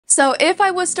So if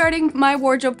I was starting my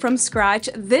wardrobe from scratch,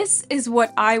 this is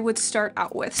what I would start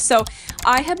out with. So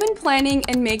I have been planning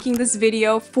and making this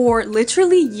video for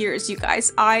literally years, you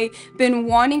guys. I've been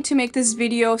wanting to make this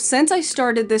video since I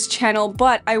started this channel,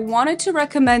 but I wanted to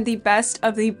recommend the best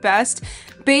of the best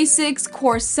basics,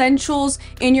 core essentials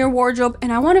in your wardrobe,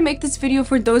 and I want to make this video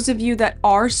for those of you that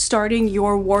are starting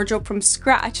your wardrobe from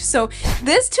scratch. So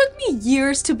this took me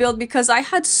years to build because I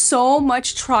had so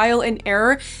much trial and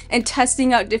error and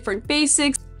testing out different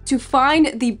basics to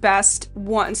find the best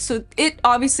ones. So it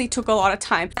obviously took a lot of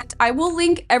time. I will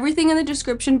link everything in the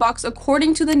description box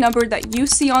according to the number that you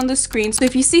see on the screen. So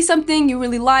if you see something you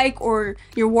really like or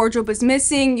your wardrobe is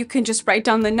missing, you can just write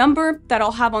down the number that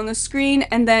I'll have on the screen,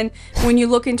 and then when you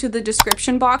look into the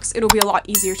description box, it'll be a lot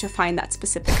easier to find that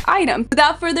specific item.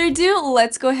 Without further ado,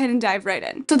 let's go ahead and dive right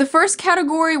in. So the first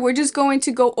category, we're just going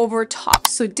to go over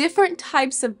tops. So different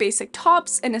types of basic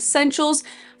tops and essentials.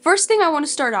 First thing I want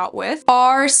to start out with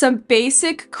are some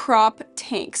basic crop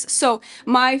tanks. So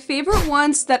my favorite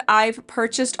ones that I've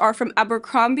purchased are from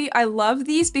Abercrombie. I love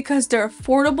these because they're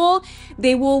affordable.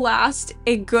 They will last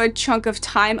a good chunk of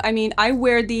time. I mean, I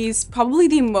wear these probably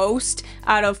the most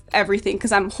out of everything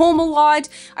because I'm home a lot.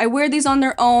 I wear these on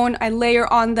their own, I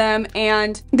layer on them,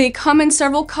 and they come in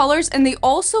several colors, and they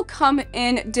also come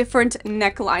in different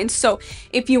necklines. So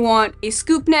if you want a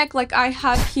scoop neck like I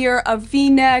have here, a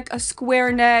V-neck, a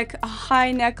square neck, a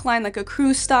high neckline like a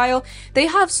crew style, they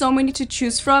have so many to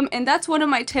choose from, and that's one of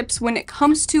my tips when it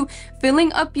comes to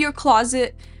filling up your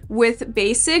closet with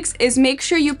basics, is make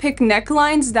sure you pick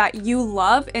necklines that you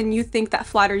love and you think that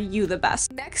flatter you the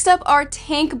best. Next up are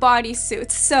tank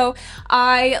bodysuits. So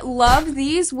I love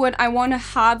these when I want to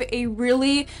have a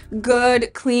really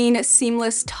good, clean,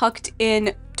 seamless, tucked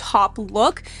in top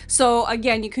look. So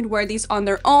again, you can wear these on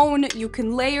their own, you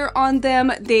can layer on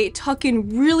them, they tuck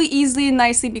in really easily and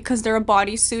nicely because they're a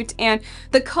bodysuit. And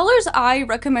the colors I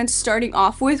recommend starting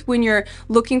off with when you're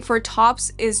looking for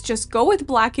tops is just go with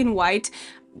black and white.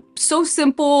 So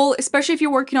simple, especially if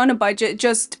you're working on a budget,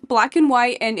 just black and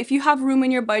white. And if you have room in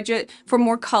your budget for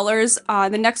more colors,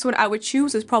 the next one I would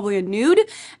choose is probably a nude,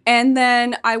 and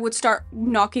then I would start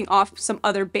knocking off some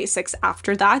other basics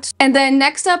after that. And then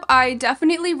next up, I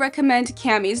definitely recommend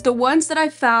camis. The ones that I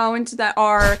found that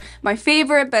are my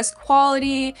favorite, best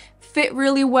quality, fit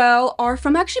really well are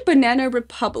from actually Banana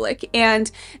Republic, and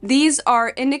these are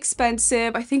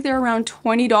inexpensive. I think they're around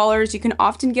 $20. You can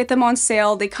often get them on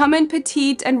sale. They come in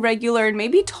petite and regular and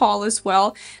maybe tall as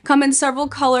well. Come in several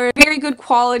colors, very good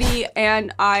quality,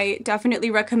 and I definitely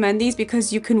recommend these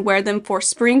because you can wear them for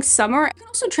spring, summer. You can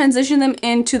also transition them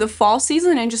into the fall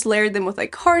season and just layer them with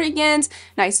like cardigans,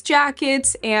 nice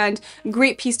jackets, and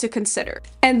great piece to consider.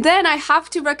 And then I have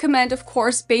to recommend, of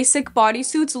course, basic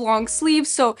bodysuits, long sleeves.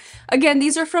 So again,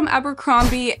 these are from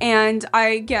Abercrombie, and I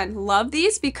again love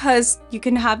these because you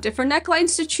can have different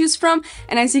necklines to choose from,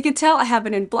 and as you can tell, I have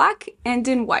it in black and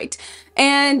in white.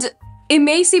 And it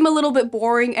may seem a little bit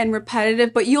boring and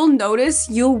repetitive, but you'll notice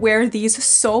you'll wear these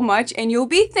so much and you'll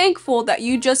be thankful that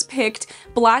you just picked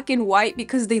black and white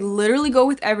because they literally go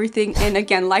with everything. And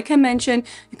again, like I mentioned,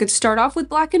 you could start off with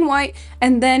black and white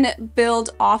and then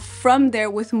build off from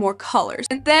there with more colors.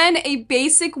 And then a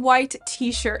basic white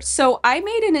t-shirt. So I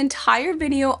made an entire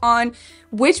video on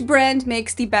which brand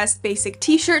makes the best basic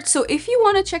t-shirt. So if you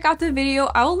want to check out the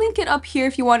video, I'll link it up here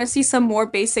if you want to see some more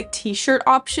basic t-shirt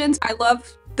options. I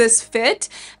love this fit,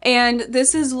 and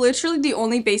this is literally the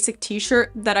only basic t-shirt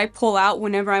that I pull out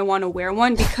whenever I want to wear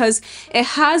one because it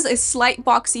has a slight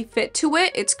boxy fit to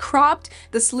it. It's cropped,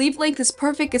 the sleeve length is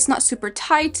perfect, it's not super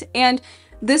tight, and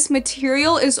this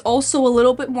material is also a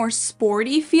little bit more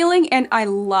sporty feeling, and I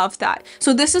love that.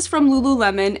 So this is from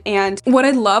Lululemon, and what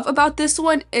I love about this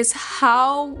one is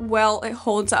how well it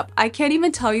holds up. I can't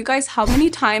even tell you guys how many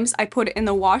times I put it in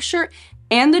the washer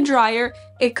and the dryer.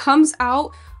 It comes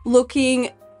out looking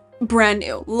brand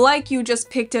new, like you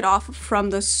just picked it off from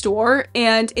the store,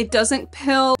 and it doesn't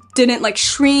pill, didn't like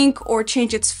shrink or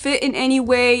change its fit in any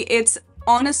way. It's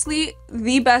honestly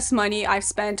the best money I've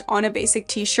spent on a basic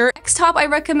t-shirt. Next top I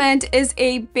recommend is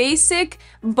a basic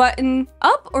button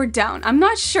up or down. I'm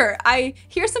not sure. I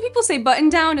hear some people say button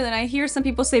down, and then I hear some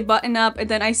people say button up, and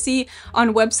then I see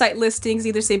on website listings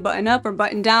either say button up or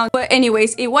button down. But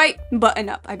anyways, a white button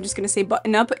up. I'm just gonna say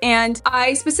button up, and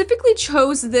I specifically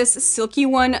chose this silky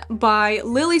one by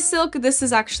Lily Silk. This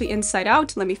is actually inside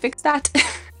out. Let me fix that.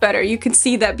 better. You can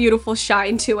see that beautiful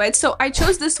shine to it. So I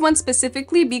chose this one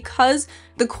specifically because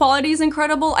the quality is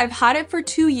incredible. I've had it for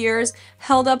 2 years,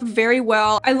 held up very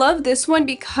well. I love this one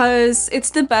because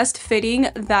it's the best fitting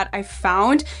that I've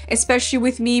found, especially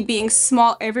with me being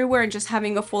small everywhere and just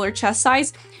having a fuller chest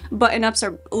size. Button-ups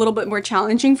are a little bit more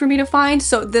challenging for me to find,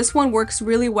 so this one works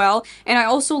really well. And I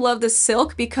also love the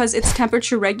silk because it's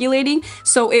temperature regulating,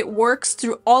 so it works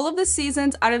through all of the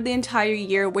seasons out of the entire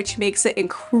year, which makes it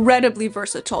incredibly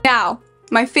versatile. Now,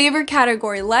 my favorite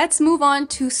category, let's move on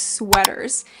to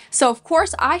sweaters. So of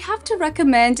course I have to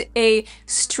recommend a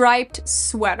striped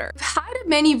sweater. I've had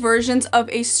many versions of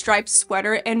a striped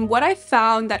sweater, and what I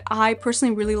found that I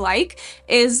personally really like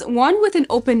is one with an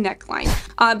open neckline,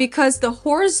 because the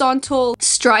horizontal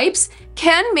stripes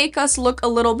can make us look a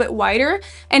little bit wider,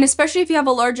 and especially if you have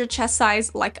a larger chest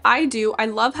size like I do, I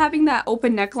love having that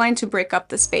open neckline to break up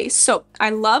the space. So I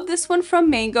love this one from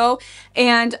Mango,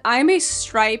 and I'm a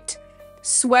striped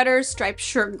sweater, striped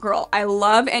shirt girl. I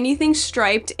love anything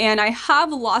striped, and I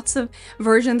have lots of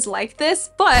versions like this,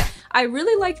 but I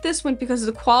really like this one because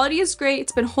the quality is great.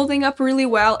 It's been holding up really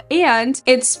well, and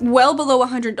it's well below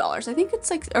 $100. I think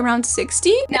it's like around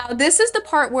 60. Now this is the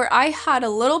part where I had a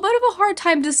little bit of a hard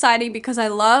time deciding because I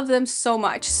love them so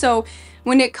much. So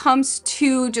when it comes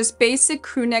to just basic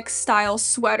crew neck style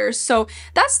sweaters, so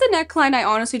that's the neckline I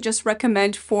honestly just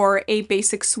recommend for a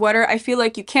basic sweater. I feel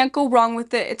like you can't go wrong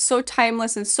with it. It's so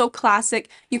timeless and so classic.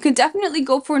 You can definitely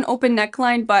go for an open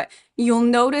neckline, but you'll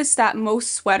notice that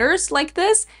most sweaters like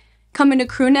this come in a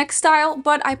crew neck style,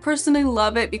 but I personally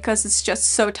love it because it's just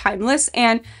so timeless.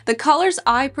 And the colors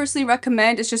I personally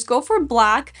recommend is just go for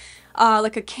black,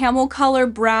 like a camel color,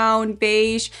 brown,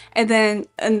 beige, and then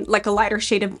like a lighter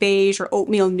shade of beige or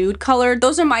oatmeal nude color.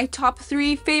 Those are my top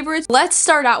 3 favorites. Let's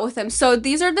start out with them. So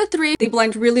these are the 3. They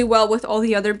blend really well with all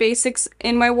the other basics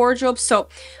in my wardrobe. So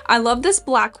I love this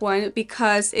black one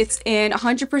because it's in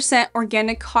 100%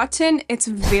 organic cotton. It's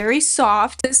very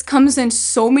soft. This comes in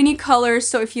so many colors.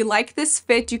 So if you like this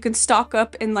fit, you can stock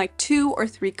up in like 2 or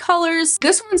 3 colors.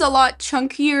 This one's a lot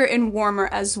chunkier and warmer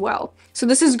as well. So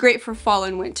this is great for fall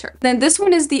and winter. Then this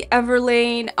one is the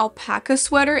Everlane alpaca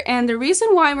sweater, and the reason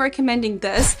why I'm recommending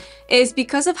this is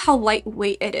because of how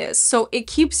lightweight it is. So it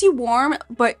keeps you warm,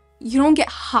 but you don't get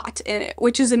hot in it,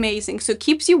 which is amazing. So it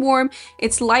keeps you warm,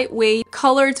 it's lightweight,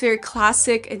 color, it's very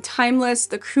classic and timeless.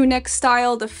 The crew neck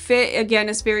style, the fit, again,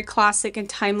 is very classic and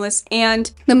timeless,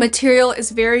 and the material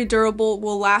is very durable,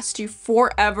 will last you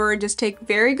forever. Just take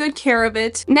very good care of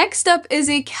it. Next up is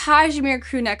a cashmere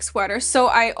crew neck sweater. So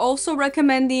I also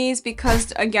recommend these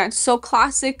because, again, so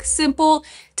classic, simple,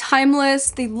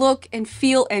 timeless. They look and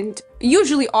feel and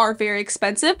usually are very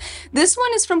expensive. This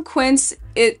one is from Quince.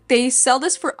 They sell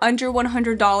this for under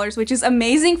 $100, which is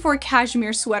amazing for a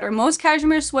cashmere sweater. Most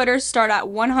cashmere sweaters start at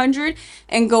 $100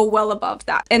 and go well above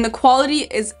that. And the quality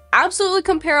is absolutely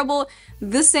comparable,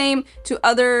 the same to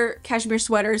other cashmere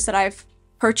sweaters that I've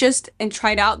purchased and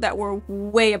tried out that were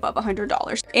way above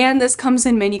 $100. And this comes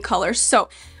in many colors. So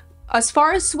as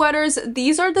far as sweaters,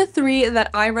 these are the 3 that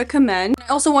I recommend. I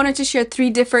also wanted to share 3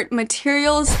 different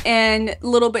materials and a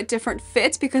little bit different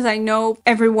fits because I know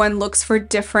everyone looks for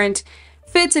different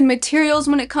fits and materials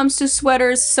when it comes to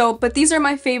sweaters. So, but these are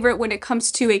my favorite when it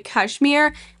comes to a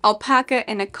cashmere, alpaca,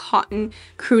 and a cotton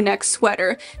crew neck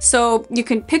sweater. So you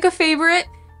can pick a favorite,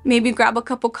 maybe grab a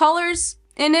couple colors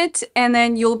in it, and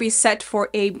then you'll be set for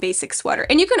a basic sweater.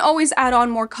 And you can always add on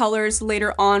more colors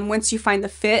later on once you find the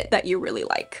fit that you really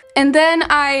like. And then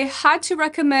I had to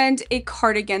recommend a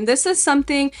cardigan. This is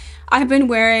something I've been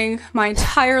wearing my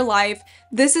entire life.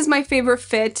 This is my favorite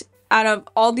fit out of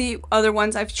all the other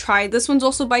ones I've tried. This one's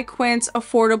also by Quince,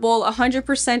 affordable,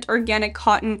 100% organic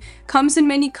cotton, comes in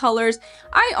many colors.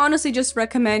 I honestly just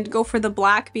recommend go for the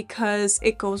black because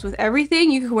it goes with everything.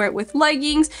 You can wear it with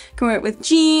leggings, you can wear it with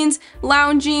jeans,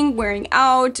 lounging, wearing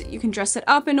out, you can dress it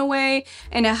up in a way,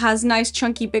 and it has nice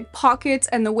chunky big pockets,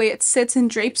 and the way it sits and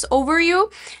drapes over you,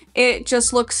 it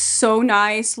just looks so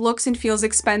nice, looks and feels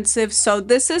expensive. So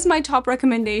this is my top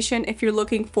recommendation if you're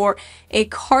looking for a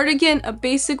cardigan, a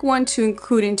basic one to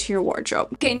include into your wardrobe.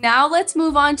 Okay, now let's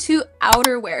move on to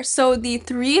outerwear. So the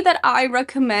 3 that I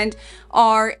recommend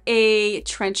are a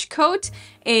trench coat,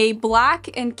 a black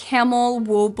and camel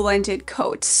wool blended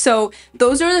coat. So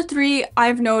those are the 3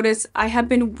 I've noticed I have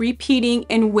been repeating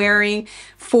and wearing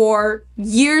for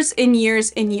years and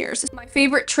years and years. My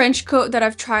favorite trench coat that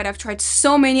I've tried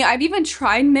so many. I've even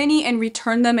tried many and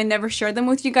returned them and never shared them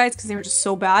with you guys because they were just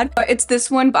so bad. But it's this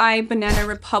one by Banana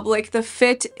Republic. The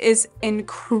fit is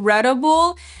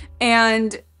incredible,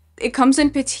 and It comes in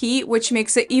petite, which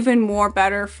makes it even more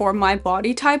better for my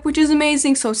body type, which is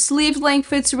amazing. So sleeve length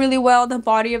fits really well, the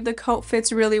body of the coat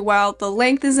fits really well, the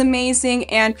length is amazing,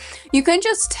 and you can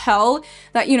just tell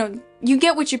that, you know, you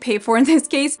get what you pay for in this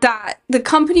case, that the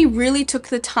company really took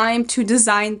the time to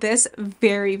design this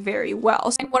very, very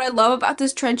well. And what I love about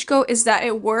this trench coat is that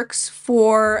it works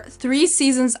for 3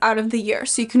 seasons out of the year.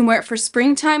 So you can wear it for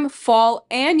springtime, fall,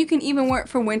 and you can even wear it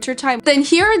for wintertime. Then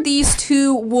here are these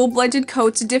 2 wool blended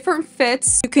coats, different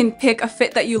fits. You can pick a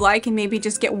fit that you like and maybe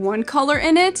just get 1 color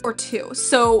in it or 2.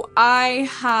 So I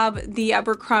have the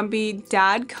Abercrombie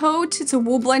dad coat. It's a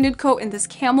wool blended coat in this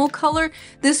camel color.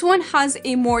 This one has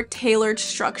a more tailored,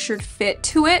 structured fit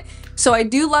to it. So I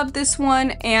do love this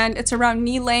one, and it's around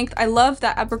knee length. I love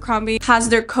that Abercrombie has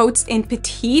their coats in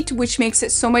petite, which makes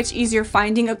it so much easier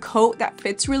finding a coat that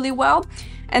fits really well.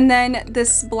 And then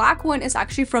this black one is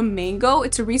actually from Mango.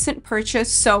 It's a recent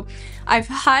purchase, so I've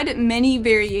had many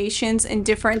variations in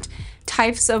different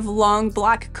types of long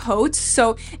black coats.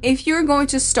 So if you're going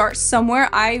to start somewhere,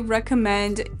 I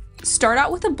recommend start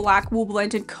out with a black wool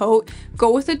blended coat,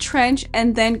 go with a trench,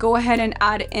 and then go ahead and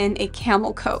add in a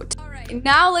camel coat. Alright,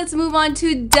 now let's move on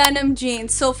to denim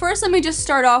jeans. So first, let me just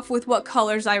start off with what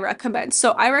colors I recommend.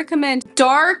 So I recommend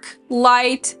dark,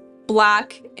 light,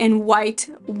 black, and white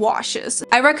washes.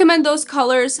 I recommend those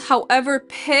colors. However,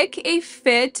 pick a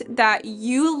fit that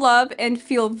you love and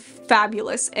feel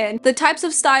fabulous in. The types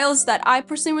of styles that I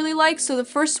personally really like, so the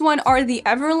first one are the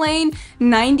Everlane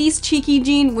 90s cheeky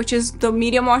jean, which is the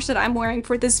medium wash that I'm wearing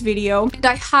for this video. And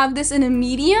I have this in a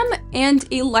medium and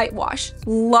a light wash.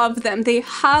 Love them. They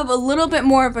have a little bit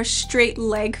more of a straight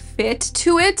leg fit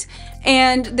to it,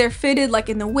 and they're fitted like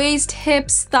in the waist,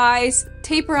 hips, thighs,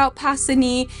 taper out past the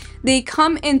knee. They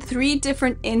come in 3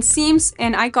 different inseams,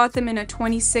 and I got them in a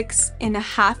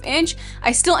 26.5 inch.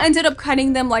 I still ended up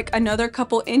cutting them like another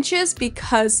couple inches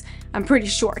because I'm pretty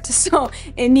short, so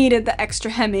it needed the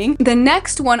extra hemming. The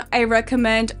next one I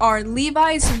recommend are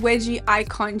Levi's Wedgie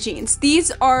Icon jeans. These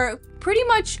are pretty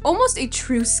much almost a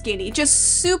true skinny,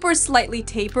 just super slightly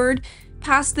tapered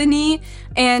past the knee,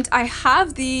 and I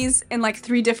have these in like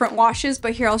 3 different washes,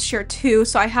 but here I'll share 2.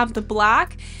 So I have the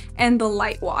black and the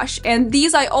light wash, and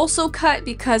these I also cut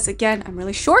because, again, I'm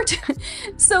really short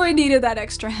so I needed that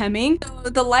extra hemming. So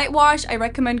the light wash, I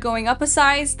recommend going up a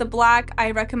size. The black,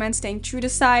 I recommend staying true to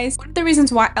size. One of the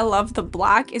reasons why I love the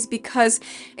black is because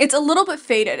it's a little bit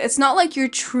faded. It's not like your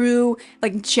true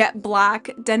like jet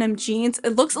black denim jeans.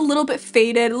 It looks a little bit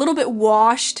faded, a little bit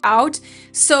washed out,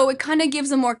 so it kind of gives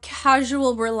a more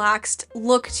casual, relaxed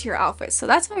look to your outfit. So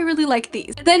that's why I really like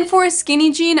these. And then for a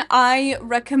skinny jean, I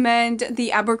recommend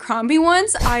the Abercrombie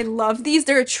ones. I love these.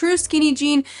 They're a true skinny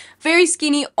jean, very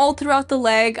skinny all throughout the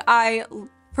leg. I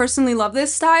personally love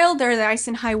this style. They're nice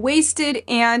and high-waisted,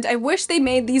 and I wish they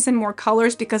made these in more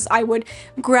colors because I would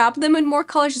grab them in more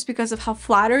colors just because of how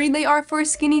flattering they are for a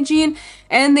skinny jean.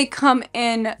 And they come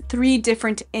in 3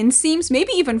 different inseams,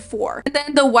 maybe even 4. And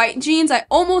then the white jeans, I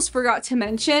almost forgot to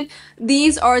mention.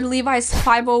 These are Levi's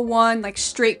 501 like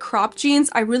straight crop jeans.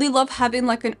 I really love having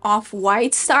like an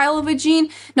off-white style of a jean,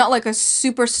 not like a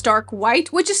super stark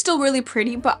white, which is still really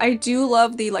pretty, but I do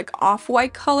love the like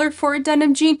off-white color for a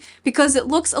denim jean because it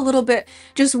looks a little bit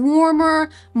just warmer,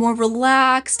 more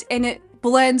relaxed, and it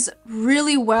blends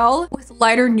really well with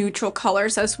lighter neutral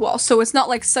colors as well. So it's not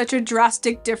like such a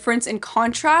drastic difference in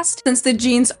contrast since the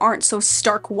jeans aren't so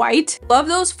stark white. Love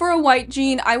those for a white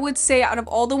jean. I would say out of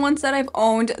all the ones that I've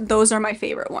owned, those are my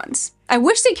favorite ones. I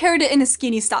wish they carried it in a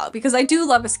skinny style because I do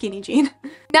love a skinny jean.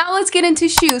 Now let's get into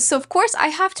shoes. So of course I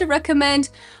have to recommend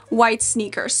white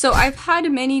sneakers. So I've had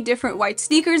many different white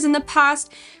sneakers in the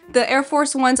past. The Air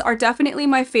Force ones are definitely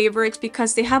my favorites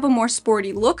because they have a more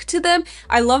sporty look to them.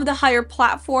 I love the higher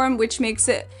platform, which makes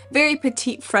it very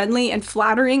petite friendly and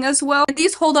flattering as well. And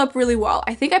these hold up really well.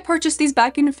 I think I purchased these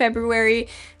back in February,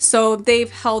 so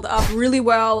they've held up really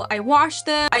well. I wash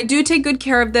them. I do take good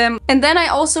care of them. And then I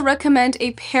also recommend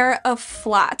a pair of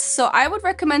flats. So I would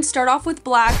recommend start off with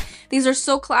black. These are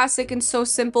so classic and so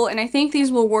simple, and I think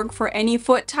these will work for any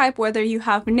foot type, whether you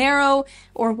have narrow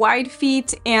or wide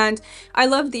feet. And I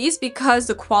love these because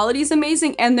the quality is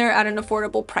amazing and they're at an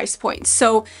affordable price point.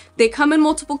 So they come in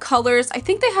multiple colors. I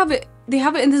think they have it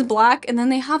in this black, and then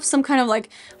they have some kind of like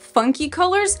funky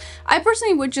colors. I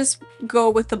personally would just go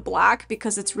with the black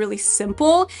because it's really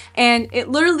simple and it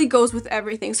literally goes with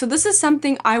everything. So this is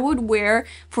something I would wear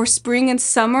for spring and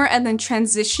summer and then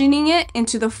transitioning it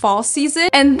into the fall season.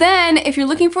 And then if you're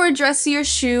looking for a dressier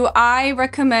shoe, I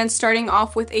recommend starting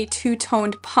off with a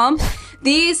 2-toned pump.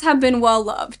 These have been well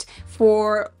loved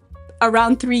for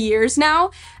around 3 years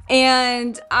now,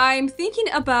 and I'm thinking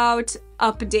about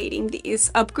updating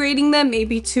these, upgrading them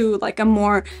maybe to like a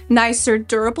more nicer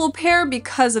durable pair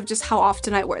because of just how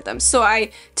often I wear them. So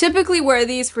I typically wear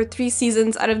these for 3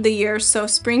 seasons out of the year, so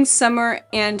spring, summer,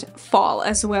 and fall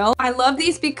as well. I love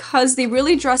these because they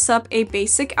really dress up a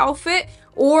basic outfit,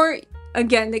 or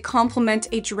again, they complement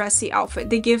a dressy outfit.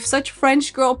 They give such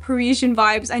French girl Parisian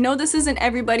vibes. I know this isn't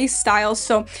everybody's style,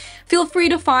 so feel free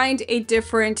to find a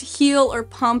different heel or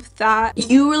pump that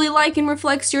you really like and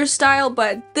reflects your style,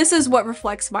 but this is what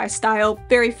reflects my style.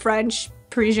 Very French,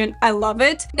 Parisian. I love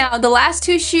it. Now, the last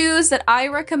 2 shoes that I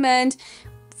recommend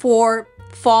for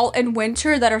fall and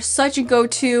winter that are such a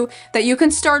go-to that you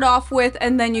can start off with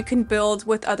and then you can build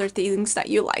with other things that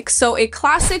you like. So a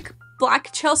classic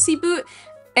black Chelsea boot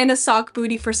and a sock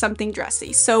booty for something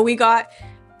dressy. So we got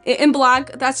it in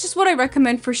black. That's just what I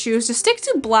recommend for shoes. Just stick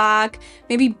to black,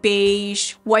 maybe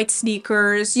beige, white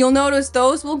sneakers. You'll notice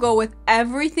those will go with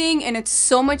everything and it's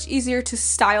so much easier to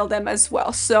style them as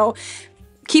well. So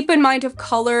keep in mind of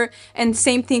color, and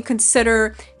same thing,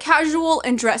 consider casual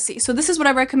and dressy. So this is what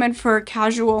I recommend for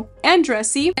casual and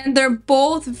dressy, and they're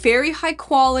both very high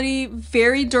quality,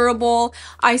 very durable.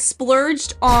 I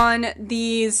splurged on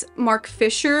these Mark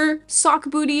Fisher sock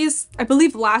booties, I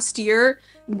believe last year.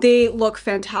 They look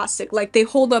fantastic. Like, they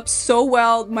hold up so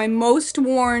well. My most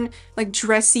worn like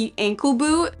dressy ankle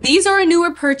boot. These are a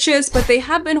newer purchase, but they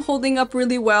have been holding up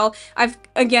really well. I've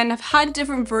had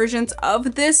different versions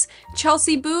of this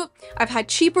Chelsea boot. I've had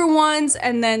cheaper ones,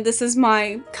 and then this is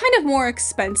my kind of more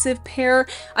expensive pair.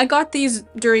 I got these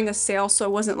during a sale, so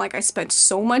it wasn't like I spent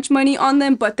so much money on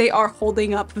them, but they are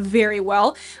holding up very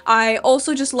well. I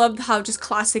also just love how just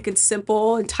classic and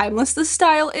simple and timeless the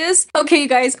style is. Okay, you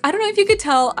guys, I don't know if you could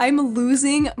tell, I'm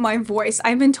losing my voice.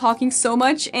 I've been talking so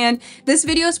much, and this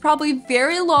video is probably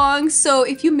very long, so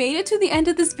if you made it to the end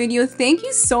of this video, thank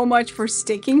you so much for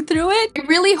sticking through it. I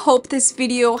really hope this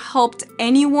video helped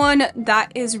anyone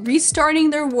that is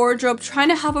restarting their wardrobe, trying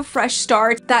to have a fresh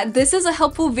start, that this is a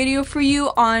helpful video for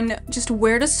you on just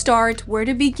where to start, where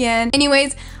to begin.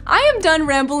 Anyways, I am done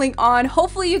rambling on.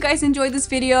 Hopefully you guys enjoyed this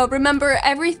video. Remember,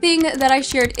 everything that I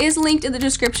shared is linked in the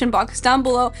description box down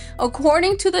below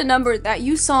according to the number that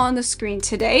you saw on the screen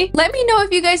today. Let me know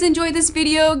if you guys enjoyed this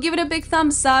video. Give it a big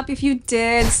thumbs up if you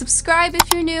did. Subscribe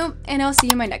if you're new, and I'll see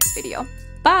you in my next video.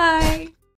 Bye!